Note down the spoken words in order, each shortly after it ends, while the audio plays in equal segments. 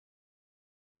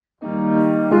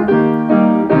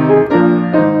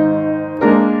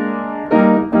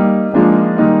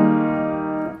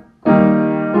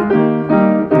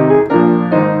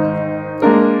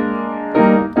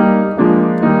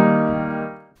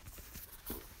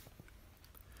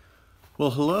Well,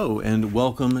 hello, and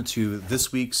welcome to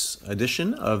this week's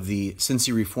edition of the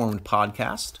Cincy Reformed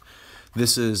podcast.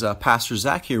 This is Pastor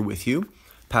Zach here with you.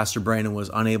 Pastor Brandon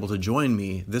was unable to join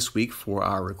me this week for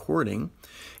our recording.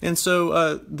 And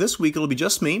so this week it'll be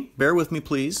just me. Bear with me,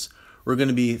 please. We're going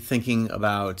to be thinking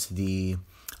about the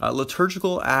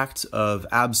liturgical act of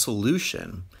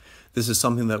absolution. This is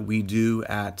something that we do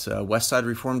at Westside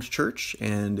Reformed Church,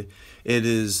 and it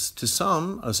is to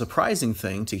some a surprising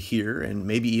thing to hear and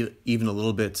maybe even a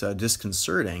little bit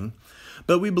disconcerting.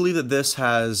 But we believe that this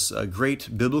has a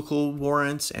great biblical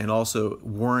warrant and also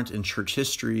warrant in church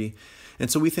history.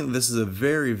 And so we think this is a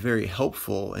very, very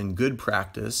helpful and good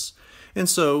practice. And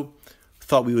so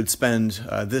thought we would spend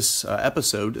this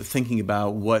episode thinking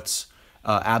about what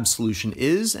absolution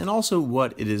is and also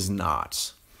what it is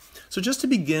not. So just to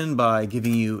begin by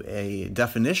giving you a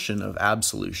definition of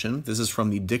absolution, this is from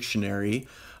the Dictionary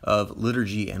of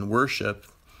Liturgy and Worship.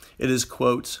 It is,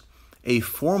 quote, a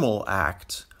formal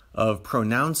act of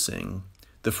pronouncing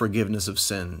the forgiveness of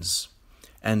sins,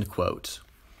 end quote.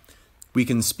 We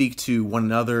can speak to one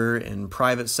another in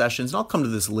private sessions, and I'll come to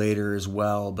this later as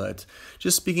well, but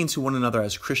just speaking to one another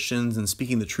as Christians and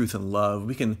speaking the truth in love,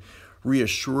 we can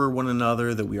reassure one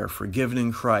another that we are forgiven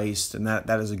in Christ, and that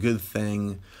is a good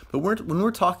thing. But when we're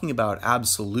talking about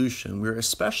absolution, we're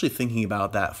especially thinking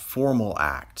about that formal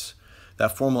act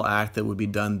that would be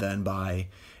done then by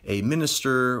a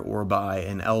minister or by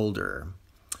an elder.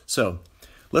 So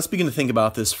let's begin to think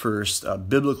about this first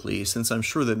biblically, since I'm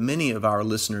sure that many of our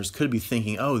listeners could be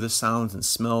thinking, oh, this sounds and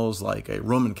smells like a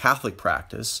Roman Catholic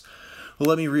practice. Well,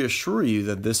 let me reassure you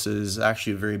that this is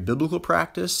actually a very biblical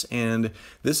practice, and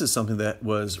this is something that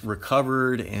was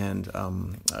recovered and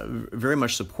very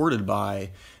much supported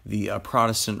by the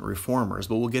Protestant reformers,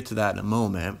 but we'll get to that in a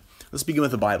moment. Let's begin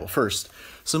with the Bible. First,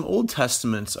 some Old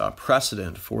Testament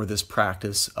precedent for this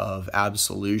practice of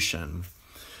absolution.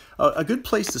 A good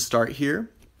place to start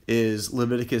here is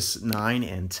Leviticus 9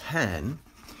 and 10.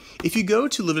 If you go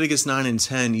to Leviticus 9 and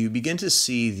 10, you begin to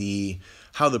see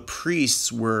how the priests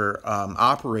were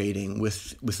operating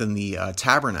within the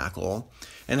tabernacle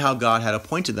and how God had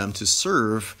appointed them to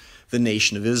serve the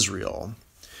nation of Israel.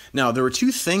 Now, there were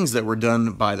two things that were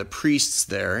done by the priests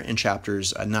there in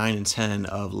chapters 9 and 10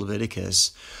 of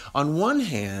Leviticus. On one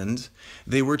hand,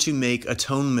 they were to make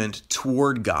atonement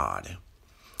toward God,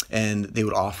 and they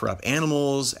would offer up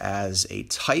animals as a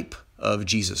type of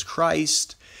Jesus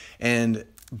Christ, and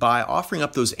by offering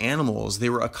up those animals, they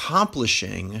were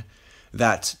accomplishing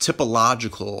that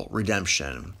typological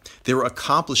redemption. They were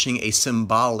accomplishing a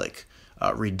symbolic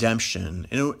redemption,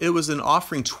 and it was an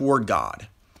offering toward God.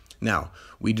 Now,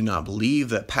 we do not believe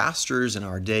that pastors in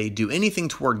our day do anything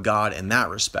toward God in that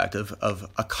respect of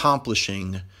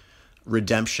accomplishing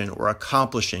redemption or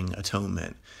accomplishing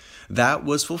atonement. That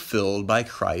was fulfilled by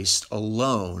Christ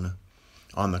alone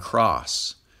on the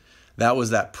cross. That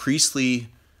was that priestly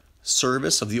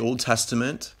service of the Old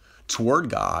Testament toward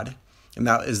God, and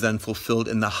that is then fulfilled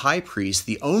in the high priest,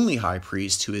 the only high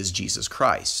priest, who is Jesus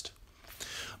Christ.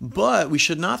 But we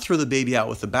should not throw the baby out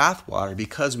with the bathwater,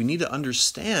 because we need to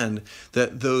understand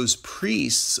that those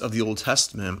priests of the Old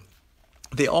Testament,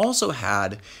 they also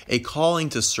had a calling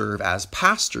to serve as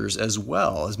pastors as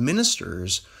well, as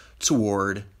ministers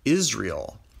toward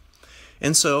Israel.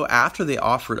 And so after they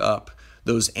offered up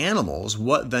those animals,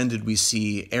 what then did we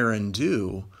see Aaron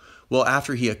do? Well,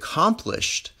 after he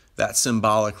accomplished that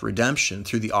symbolic redemption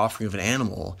through the offering of an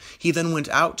animal, he then went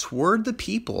out toward the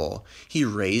people, he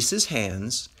raised his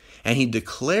hands, and he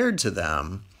declared to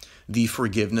them the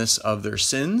forgiveness of their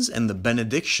sins and the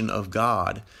benediction of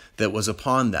God that was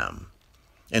upon them.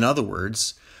 In other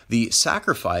words, the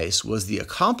sacrifice was the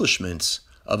accomplishment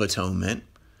of atonement,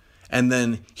 and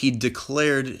then he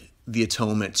declared the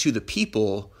atonement to the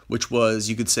people, which was,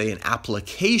 you could say, an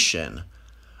application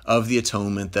of the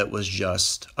atonement that was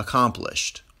just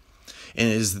accomplished. And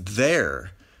it is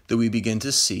there that we begin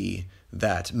to see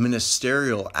that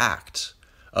ministerial act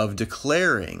of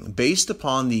declaring, based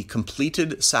upon the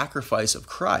completed sacrifice of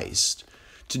Christ,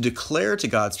 to declare to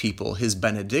God's people his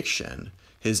benediction,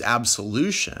 his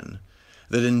absolution,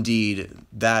 that indeed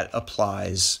that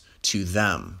applies to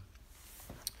them.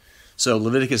 So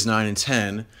Leviticus 9 and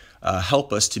 10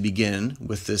 help us to begin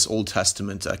with this Old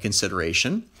Testament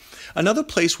consideration. Another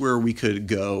place where we could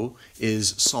go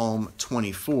is Psalm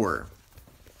 24.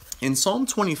 In Psalm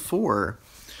 24,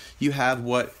 you have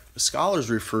what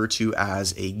scholars refer to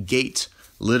as a gate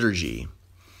liturgy,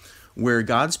 where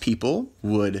God's people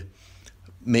would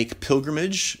make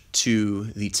pilgrimage to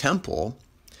the temple,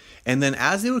 and then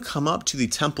as they would come up to the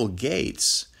temple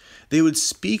gates, they would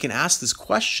speak and ask this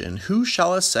question: who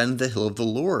shall ascend the hill of the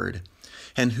Lord?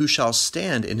 And who shall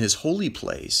stand in his holy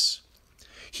place?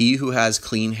 He who has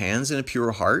clean hands and a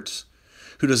pure heart,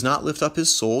 who does not lift up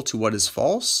his soul to what is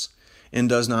false, and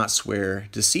does not swear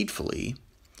deceitfully,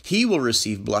 he will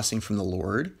receive blessing from the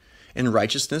Lord, and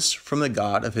righteousness from the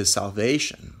God of his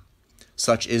salvation.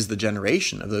 Such is the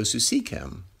generation of those who seek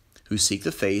him, who seek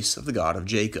the face of the God of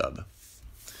Jacob.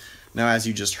 Now, as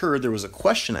you just heard, there was a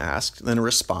question asked, then a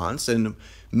response, and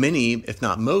many, if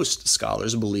not most,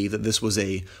 scholars believe that this was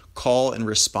a call and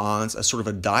response, a sort of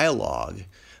a dialogue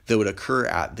that would occur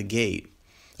at the gate,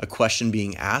 a question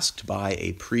being asked by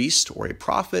a priest or a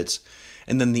prophet,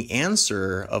 and then the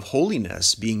answer of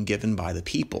holiness being given by the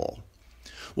people.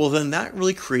 Well, then that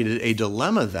really created a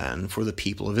dilemma then for the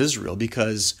people of Israel,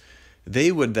 because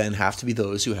they would then have to be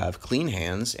those who have clean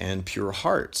hands and pure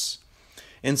hearts.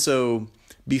 And so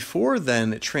before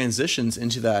then it transitions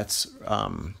into that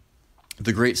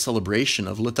the great celebration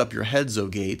of lift up your heads, O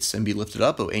gates, and be lifted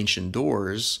up, O ancient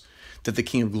doors, that the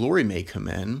King of glory may come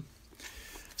in,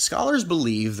 scholars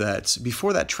believe that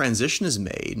before that transition is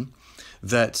made,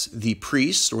 that the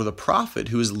priest or the prophet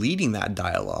who is leading that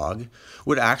dialogue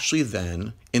would actually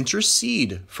then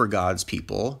intercede for God's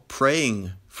people,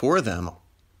 praying for them,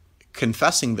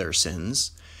 confessing their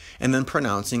sins, and then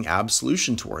pronouncing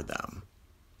absolution toward them.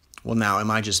 Well, now, am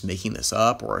I just making this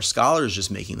up, or are scholars just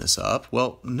making this up?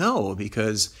 Well, no,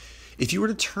 because if you were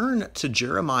to turn to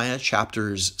Jeremiah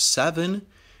chapters 7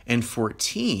 and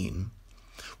 14,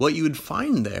 what you would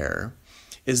find there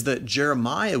is that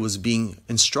Jeremiah was being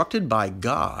instructed by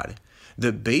God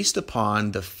that based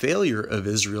upon the failure of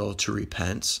Israel to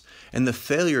repent and the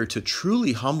failure to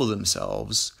truly humble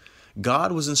themselves,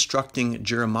 God was instructing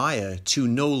Jeremiah to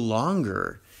no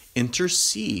longer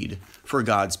intercede for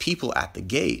God's people at the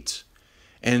gate,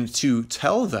 and to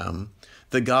tell them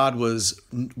that God was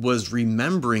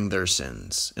remembering their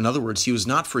sins. In other words, he was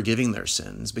not forgiving their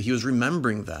sins, but he was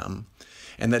remembering them,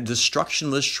 and that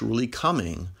destruction was surely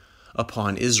coming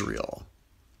upon Israel.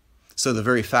 So the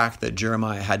very fact that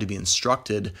Jeremiah had to be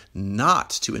instructed not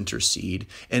to intercede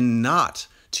and not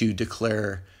to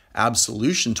declare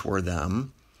absolution toward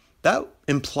them, that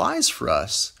implies for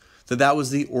us that that was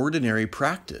the ordinary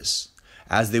practice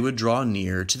as they would draw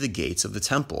near to the gates of the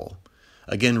temple.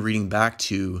 Again, reading back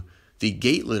to the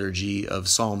gate liturgy of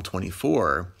Psalm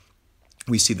 24,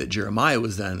 we see that Jeremiah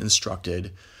was then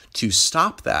instructed to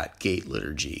stop that gate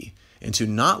liturgy and to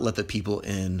not let the people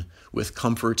in with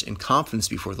comfort and confidence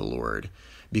before the Lord,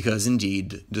 because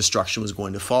indeed destruction was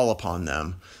going to fall upon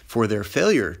them for their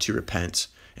failure to repent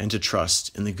and to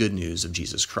trust in the good news of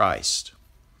Jesus Christ.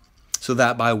 So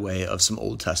that by way of some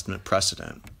Old Testament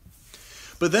precedent.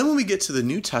 But then when we get to the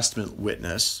New Testament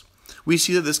witness, we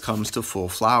see that this comes to full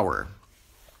flower.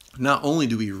 Not only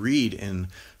do we read in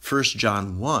 1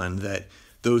 John 1 that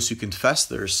those who confess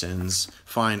their sins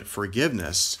find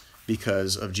forgiveness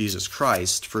because of Jesus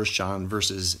Christ, 1 John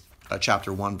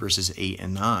chapter 1, verses 8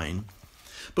 and 9,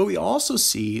 but we also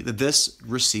see that this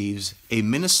receives a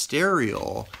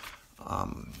ministerial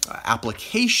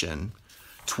application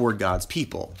toward God's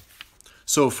people.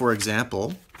 So, for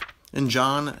example, in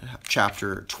John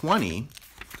chapter 20,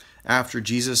 after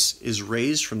Jesus is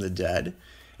raised from the dead,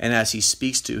 and as he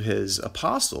speaks to his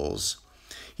apostles,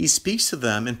 he speaks to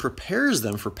them and prepares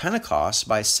them for Pentecost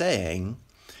by saying,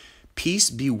 "Peace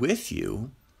be with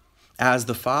you. As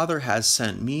the Father has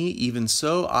sent me, even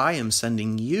so I am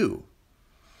sending you."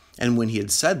 And when he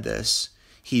had said this,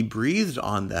 he breathed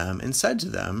on them and said to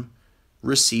them,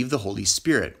 "Receive the Holy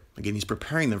Spirit." Again, he's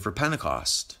preparing them for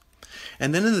Pentecost.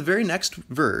 And then in the very next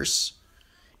verse,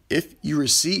 if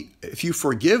you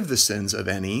forgive the sins of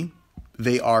any,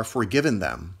 they are forgiven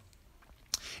them.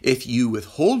 If you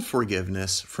withhold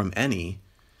forgiveness from any,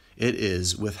 it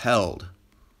is withheld.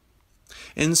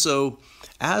 And so,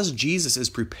 as Jesus is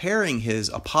preparing his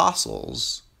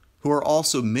apostles, who are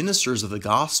also ministers of the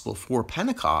gospel for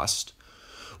Pentecost,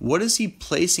 what is he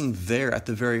placing there at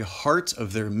the very heart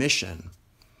of their mission?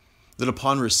 That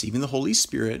upon receiving the Holy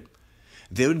Spirit,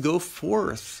 they would go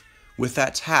forth with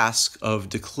that task of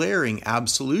declaring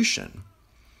absolution,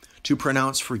 to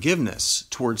pronounce forgiveness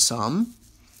towards some,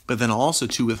 but then also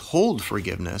to withhold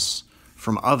forgiveness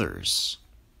from others.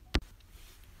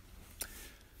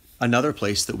 Another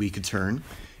place that we could turn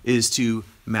is to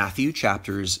Matthew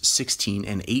chapters 16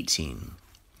 and 18.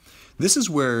 This is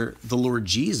where the Lord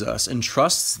Jesus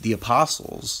entrusts the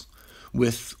apostles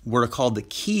with what are called the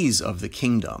keys of the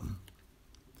kingdom.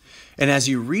 And as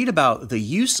you read about the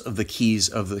use of the keys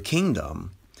of the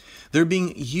kingdom, they're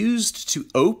being used to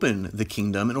open the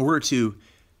kingdom in order to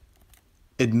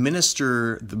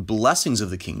administer the blessings of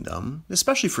the kingdom,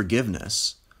 especially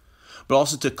forgiveness, but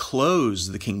also to close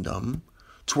the kingdom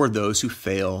toward those who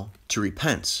fail to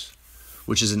repent,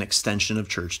 which is an extension of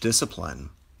church discipline.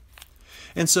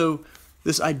 And so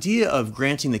this idea of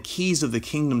granting the keys of the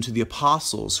kingdom to the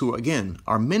apostles, who again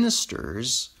are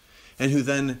ministers, and who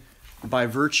then, by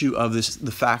virtue of this,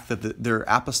 the fact that their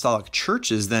apostolic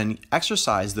churches then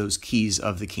exercise those keys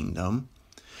of the kingdom,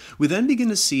 we then begin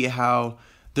to see how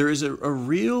there is a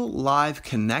real live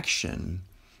connection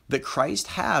that Christ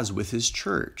has with his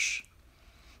church,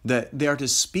 that they are to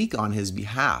speak on his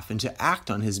behalf and to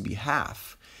act on his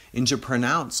behalf and to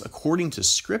pronounce according to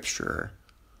Scripture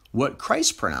what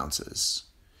Christ pronounces.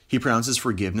 He pronounces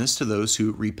forgiveness to those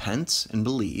who repent and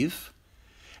believe,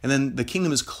 and then the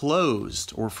kingdom is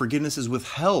closed, or forgiveness is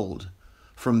withheld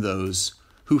from those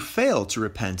who fail to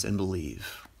repent and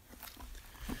believe.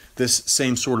 This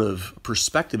same sort of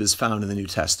perspective is found in the New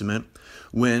Testament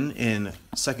when in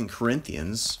 2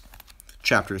 Corinthians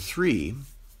chapter 3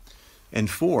 and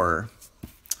 4,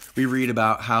 we read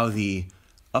about how the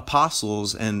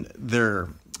apostles and their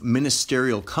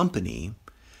ministerial company,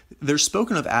 they're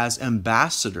spoken of as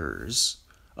ambassadors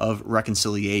of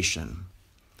reconciliation.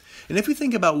 And if we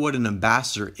think about what an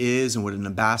ambassador is and what an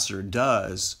ambassador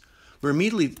does, we're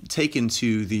immediately taken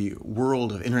to the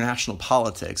world of international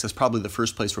politics. That's probably the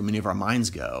first place where many of our minds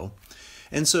go.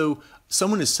 And so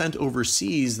someone is sent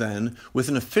overseas then with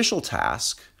an official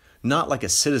task, not like a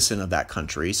citizen of that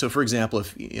country. So for example,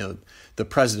 if the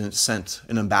president sent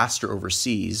an ambassador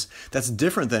overseas, that's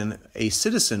different than a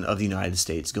citizen of the United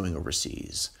States going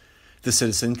overseas. The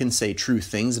citizen can say true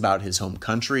things about his home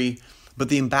country, but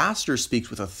the ambassador speaks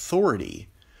with authority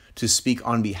to speak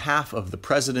on behalf of the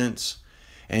president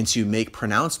and to make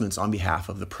pronouncements on behalf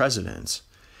of the president.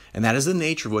 And that is the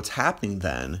nature of what's happening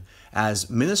then as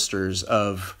ministers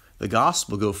of the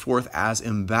gospel go forth as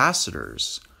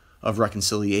ambassadors of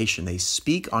reconciliation. They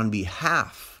speak on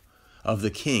behalf of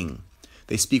the king.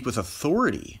 They speak with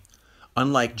authority.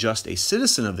 Unlike just a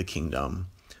citizen of the kingdom,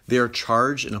 they are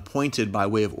charged and appointed by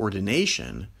way of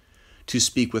ordination to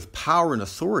speak with power and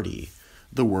authority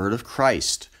the word of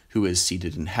Christ, who is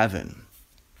seated in heaven.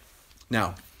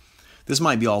 Now, this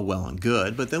might be all well and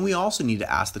good, but then we also need to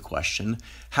ask the question,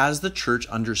 has the church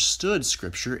understood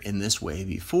Scripture in this way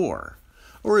before?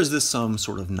 Or is this some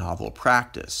sort of novel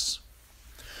practice?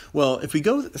 Well, if we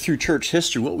go through church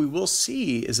history, what we will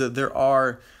see is that there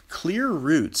are clear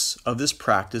roots of this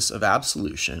practice of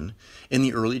absolution in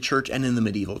the early church and in the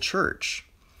medieval church.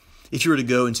 If you were to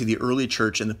go into the early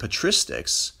church and the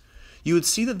patristics, you would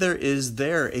see that there is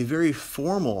a very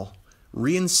formal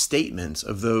reinstatement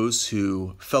of those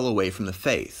who fell away from the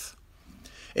faith.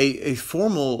 A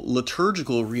formal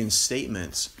liturgical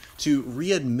reinstatement to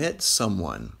readmit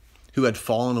someone who had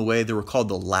fallen away. They were called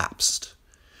the lapsed.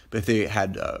 But if they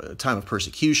had a time of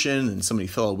persecution and somebody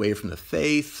fell away from the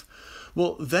faith,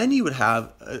 well, then you would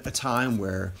have a time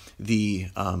where the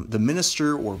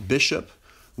minister or bishop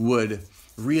would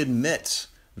readmit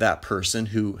that person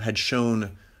who had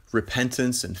shown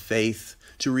repentance and faith,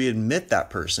 to readmit that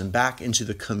person back into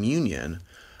the communion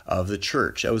of the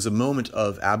church. That was a moment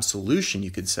of absolution,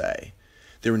 you could say.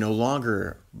 They were no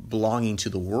longer belonging to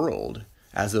the world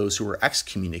as those who were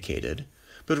excommunicated,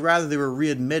 but rather they were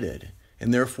readmitted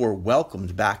and therefore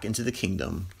welcomed back into the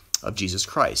kingdom of Jesus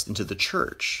Christ, into the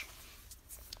church.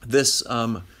 This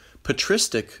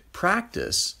patristic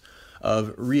practice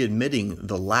of readmitting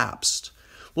the lapsed,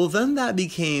 well, then that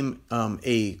became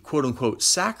a quote-unquote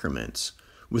sacrament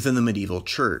within the medieval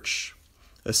church,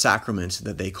 a sacrament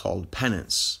that they called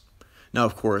penance. Now,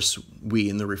 of course, we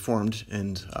in the Reformed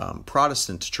and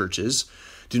Protestant churches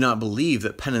do not believe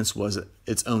that penance was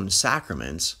its own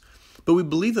sacrament, but we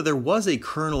believe that there was a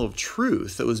kernel of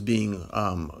truth that was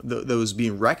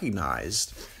being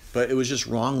recognized, but it was just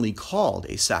wrongly called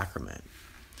a sacrament.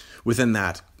 Within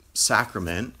that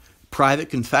sacrament, private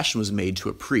confession was made to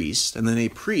a priest, and then a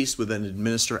priest would then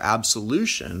administer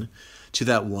absolution to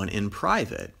that one in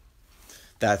private.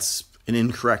 That's an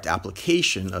incorrect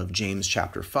application of James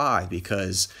chapter 5,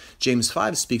 because James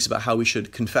 5 speaks about how we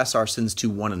should confess our sins to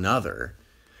one another.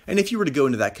 And if you were to go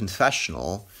into that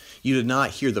confessional, you did not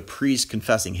hear the priest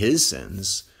confessing his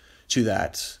sins to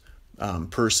that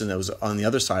person that was on the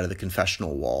other side of the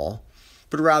confessional wall,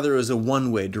 but rather it was a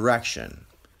one-way direction.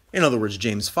 In other words,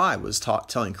 James 5 was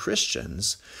telling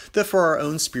Christians that for our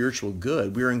own spiritual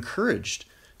good, we are encouraged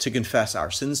to confess our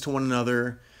sins to one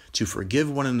another, to forgive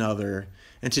one another,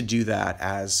 and to do that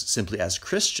as simply as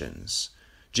Christians.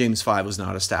 James 5 was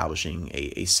not establishing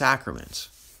a sacrament.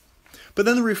 But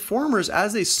then the Reformers,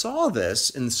 as they saw this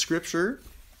in Scripture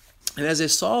And as they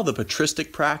saw the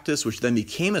patristic practice, which then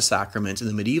became a sacrament in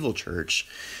the medieval church,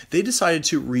 they decided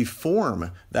to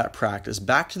reform that practice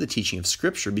back to the teaching of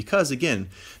Scripture because, again,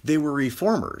 they were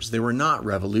reformers. They were not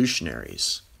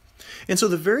revolutionaries. And so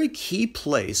the very key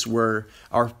place where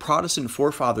our Protestant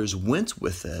forefathers went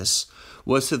with this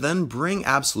was to then bring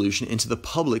absolution into the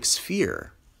public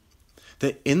sphere.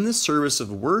 That in the service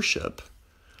of worship,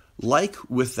 like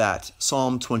with that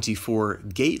Psalm 24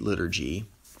 gate liturgy,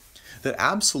 that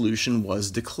absolution was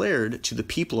declared to the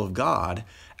people of God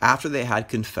after they had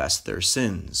confessed their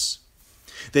sins.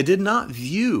 They did not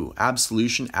view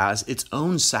absolution as its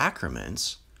own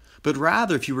sacrament, but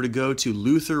rather, if you were to go to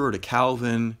Luther or to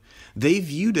Calvin, they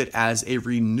viewed it as a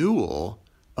renewal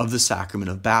of the sacrament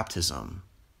of baptism.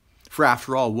 For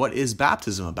after all, what is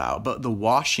baptism about but the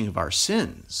washing of our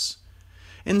sins?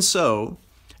 And so,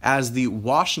 as the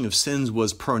washing of sins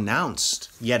was pronounced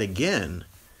yet again,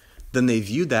 then they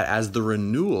viewed that as the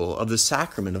renewal of the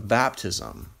sacrament of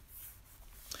baptism.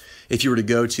 If you were to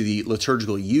go to the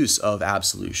liturgical use of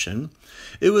absolution,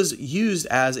 it was used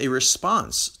as a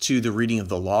response to the reading of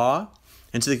the law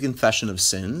and to the confession of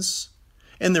sins.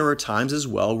 And there were times as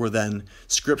well where then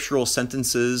scriptural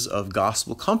sentences of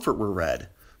gospel comfort were read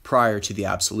prior to the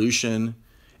absolution.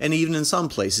 And even in some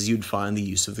places you'd find the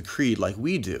use of the creed like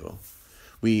we do.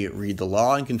 We read the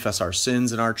law and confess our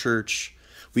sins in our church.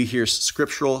 We hear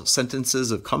scriptural sentences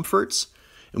of comforts,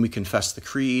 and we confess the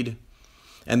creed.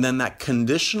 And then that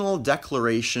conditional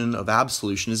declaration of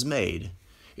absolution is made.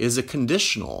 It is a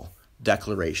conditional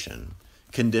declaration,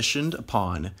 conditioned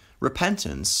upon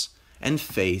repentance and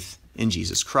faith in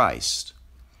Jesus Christ.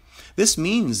 This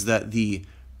means that the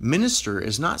minister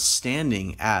is not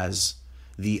standing as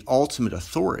the ultimate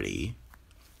authority.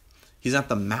 He's not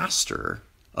the master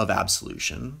of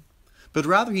absolution, but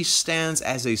rather he stands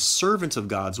as a servant of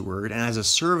God's word and as a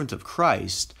servant of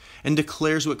Christ and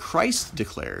declares what Christ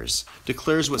declares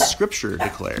what Scripture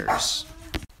declares.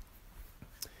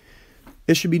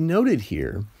 It should be noted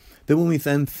here that when we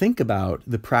then think about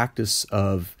the practice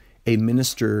of a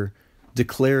minister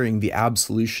declaring the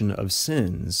absolution of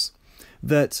sins,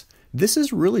 that this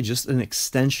is really just an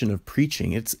extension of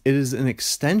preaching. It is an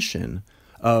extension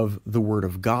of the Word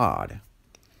of God.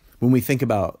 When we think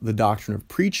about the doctrine of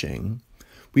preaching,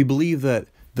 we believe that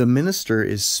the minister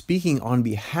is speaking on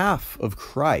behalf of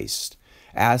Christ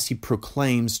as he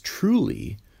proclaims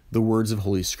truly the words of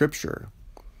Holy Scripture.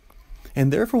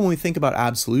 And therefore, when we think about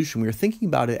absolution, we are thinking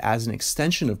about it as an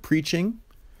extension of preaching,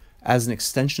 as an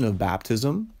extension of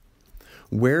baptism,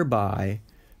 whereby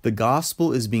the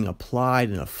gospel is being applied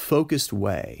in a focused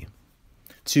way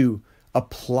to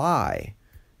apply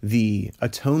the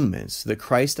atonements that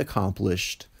Christ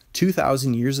accomplished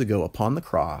 2,000 years ago upon the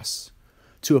cross,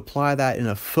 to apply that in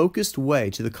a focused way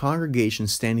to the congregation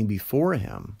standing before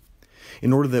him,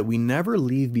 in order that we never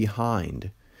leave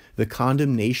behind the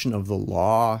condemnation of the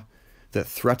law that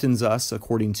threatens us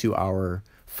according to our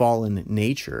fallen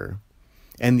nature,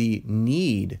 and the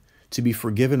need to be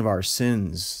forgiven of our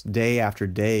sins day after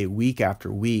day, week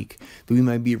after week, that we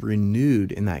might be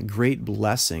renewed in that great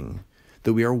blessing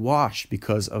that we are washed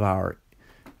because of our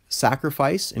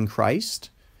sacrifice in Christ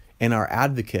and our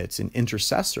advocate and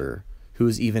intercessor who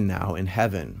is even now in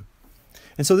heaven.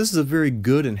 And so this is a very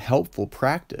good and helpful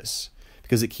practice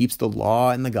because it keeps the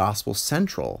law and the gospel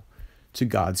central to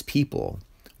God's people,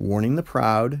 warning the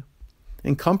proud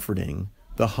and comforting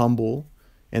the humble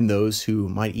and those who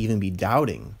might even be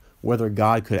doubting whether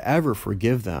God could ever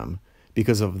forgive them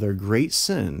because of their great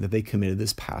sin that they committed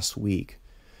this past week.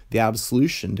 The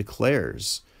absolution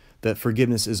declares that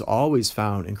forgiveness is always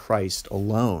found in Christ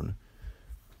alone.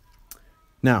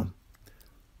 Now,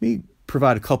 let me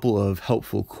provide a couple of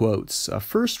helpful quotes.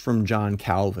 First from John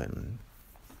Calvin.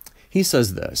 He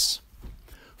says this,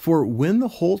 "For when the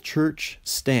whole church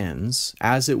stands,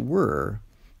 as it were,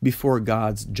 before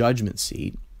God's judgment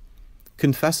seat,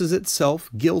 confesses itself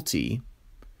guilty,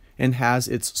 and has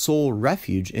its sole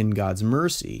refuge in God's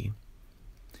mercy,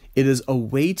 it is a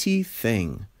weighty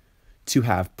thing to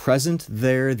have present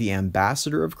there the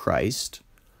ambassador of Christ,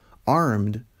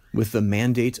 armed with the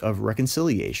mandate of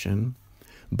reconciliation,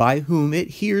 by whom it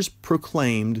hears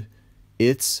proclaimed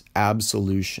its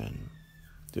absolution."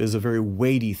 It is a very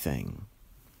weighty thing.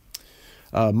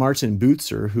 Martin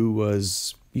Bucer, who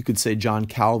was, you could say, John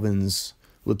Calvin's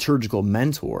liturgical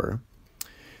mentor,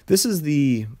 this is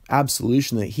the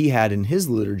absolution that he had in his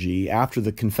liturgy after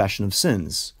the confession of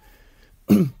sins.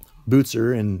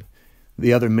 Bucer and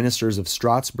the other ministers of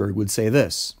Strasbourg would say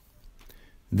this: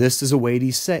 "This is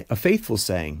a faithful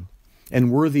saying,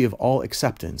 and worthy of all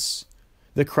acceptance,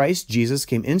 that Christ Jesus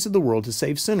came into the world to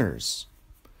save sinners.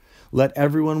 Let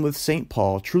everyone with St.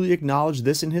 Paul truly acknowledge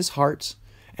this in his heart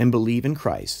and believe in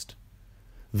Christ.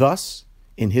 Thus,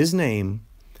 in his name,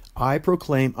 I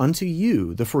proclaim unto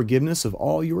you the forgiveness of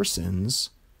all your sins,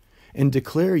 and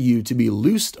declare you to be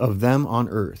loosed of them on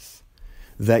earth,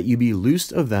 that you be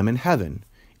loosed of them in heaven,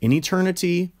 in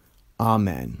eternity.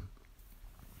 Amen.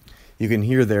 You can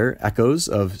hear there echoes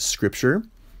of Scripture,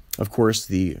 of course,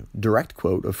 the direct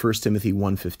quote of 1 Timothy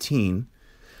 1:15,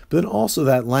 but then also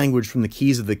that language from the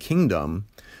keys of the kingdom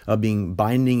of being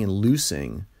binding and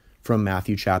loosing from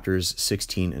Matthew chapters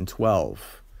 16 and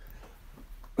 12.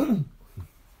 There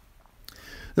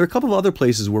are a couple of other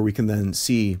places where we can then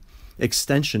see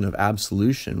extension of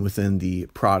absolution within the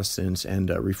Protestant and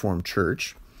Reformed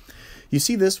Church. You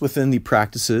see this within the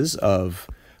practices of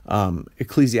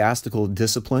ecclesiastical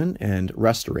discipline and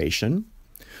restoration.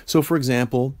 So, for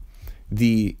example,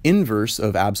 the inverse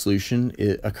of absolution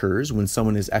occurs when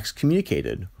someone is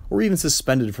excommunicated or even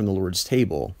suspended from the Lord's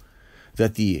table,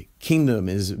 that the kingdom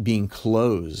is being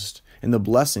closed and the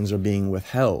blessings are being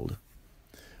withheld.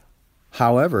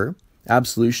 However,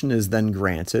 absolution is then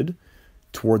granted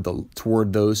toward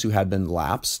those who had been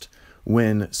lapsed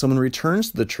when someone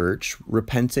returns to the church,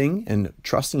 repenting and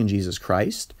trusting in Jesus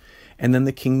Christ, and then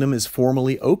the kingdom is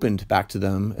formally opened back to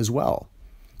them as well.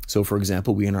 So, for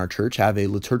example, we in our church have a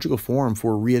liturgical form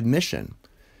for readmission.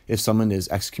 If someone is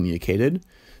excommunicated,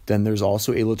 then there's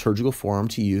also a liturgical form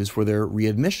to use for their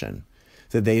readmission,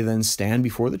 that they then stand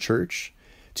before the church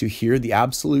to hear the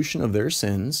absolution of their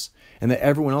sins, and that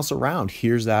everyone else around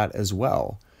hears that as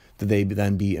well, that they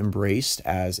then be embraced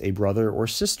as a brother or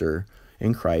sister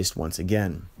in Christ once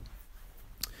again.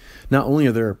 Not only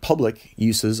are there public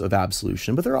uses of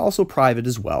absolution, but there are also private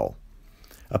as well.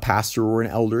 A pastor or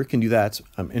an elder can do that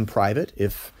in private.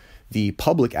 If the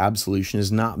public absolution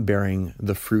is not bearing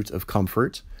the fruit of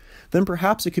comfort, then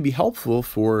perhaps it could be helpful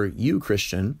for you,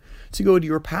 Christian, to go to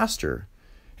your pastor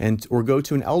or go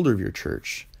to an elder of your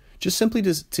church, just simply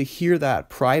to hear that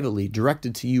privately,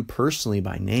 directed to you personally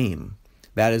by name.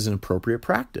 That is an appropriate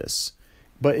practice.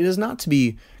 But it is not to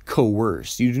be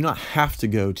coerced. You do not have to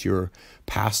go to your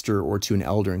pastor or to an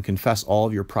elder and confess all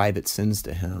of your private sins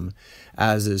to him,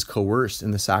 as is coerced in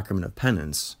the sacrament of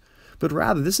penance. But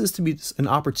rather, this is to be an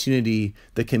opportunity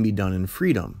that can be done in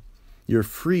freedom. You're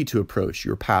free to approach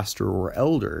your pastor or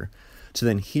elder to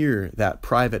then hear that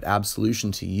private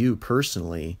absolution to you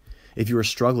personally if you are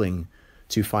struggling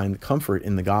to find comfort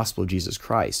in the gospel of Jesus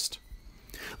Christ.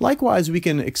 Likewise, we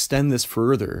can extend this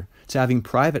further to having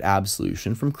private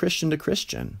absolution from Christian to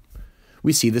Christian.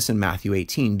 We see this in Matthew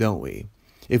 18, don't we?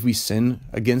 If we sin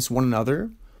against one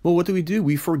another, well, what do?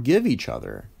 We forgive each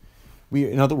other. We,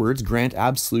 in other words, grant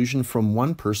absolution from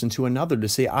one person to another to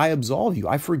say, I absolve you,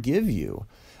 I forgive you,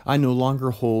 I no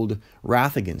longer hold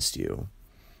wrath against you.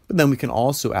 But then we can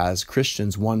also, as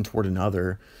Christians one toward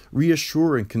another,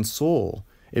 reassure and console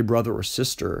a brother or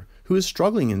sister who is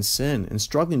struggling in sin and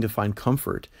struggling to find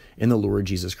comfort in the Lord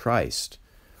Jesus Christ.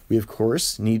 We, of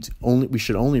course, we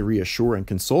should only reassure and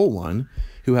console one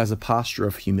who has a posture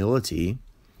of humility,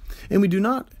 and we do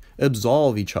not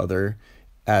absolve each other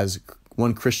as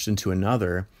one Christian to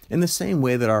another in the same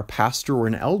way that our pastor or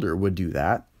an elder would do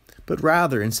that, but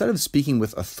rather, instead of speaking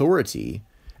with authority,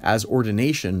 as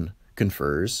ordination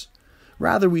confers,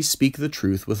 rather we speak the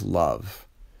truth with love,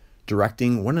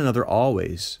 directing one another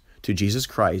always to Jesus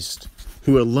Christ,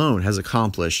 who alone has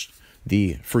accomplished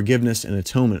the forgiveness and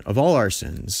atonement of all our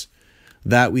sins,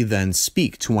 that we then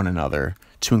speak to one another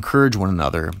to encourage one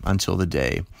another until the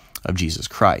day of Jesus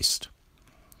Christ.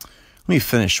 Let me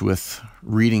finish with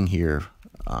reading here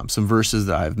some verses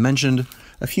that I've mentioned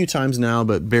a few times now,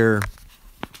 but bear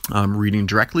reading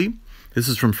directly. This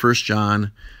is from 1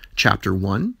 John chapter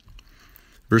 1,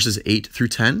 verses 8 through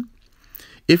 10.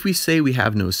 If we say we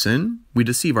have no sin, we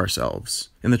deceive ourselves,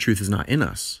 and the truth is not in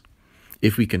us.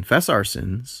 If we confess our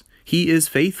sins, he is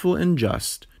faithful and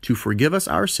just to forgive us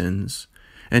our sins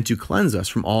and to cleanse us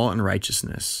from all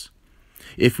unrighteousness.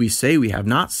 If we say we have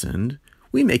not sinned,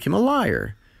 we make him a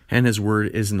liar, and his word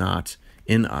is not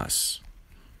in us.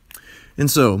 And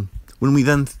so, when we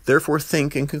then therefore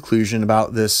think in conclusion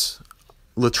about this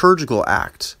liturgical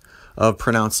act of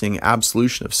pronouncing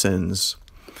absolution of sins,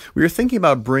 we are thinking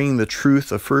about bringing the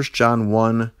truth of 1 John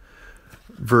 1,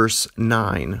 verse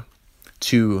 9,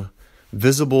 to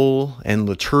visible and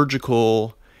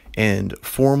liturgical and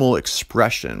formal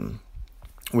expression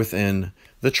within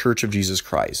the Church of Jesus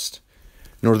Christ,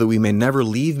 in order that we may never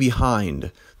leave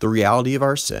behind the reality of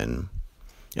our sin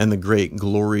and the great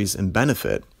glories and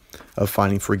benefit of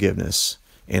finding forgiveness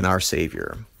in our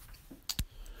Savior.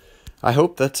 I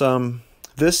hope that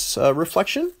this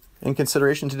reflection and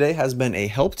consideration today has been a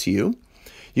help to you.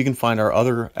 You can find our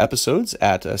other episodes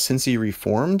at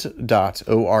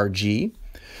cincyreformed.org.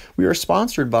 We are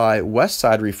sponsored by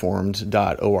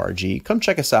westsidereformed.org. Come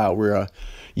check us out. We're a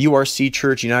URC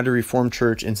church, United Reformed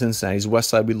Church in Cincinnati's West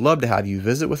Side. We'd love to have you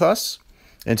visit with us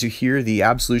and to hear the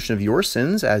absolution of your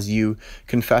sins as you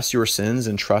confess your sins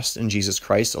and trust in Jesus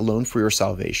Christ alone for your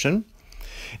salvation.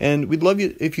 And we'd love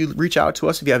you if you reach out to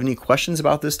us if you have any questions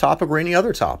about this topic or any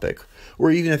other topic,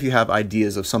 or even if you have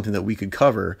ideas of something that we could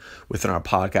cover within our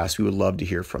podcast. We would love to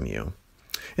hear from you.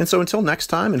 And so until next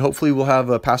time, and hopefully we'll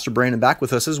have Pastor Brandon back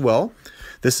with us as well.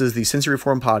 This is the Cincy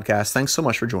Reformed Podcast. Thanks so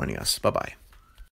much for joining us. Bye-bye.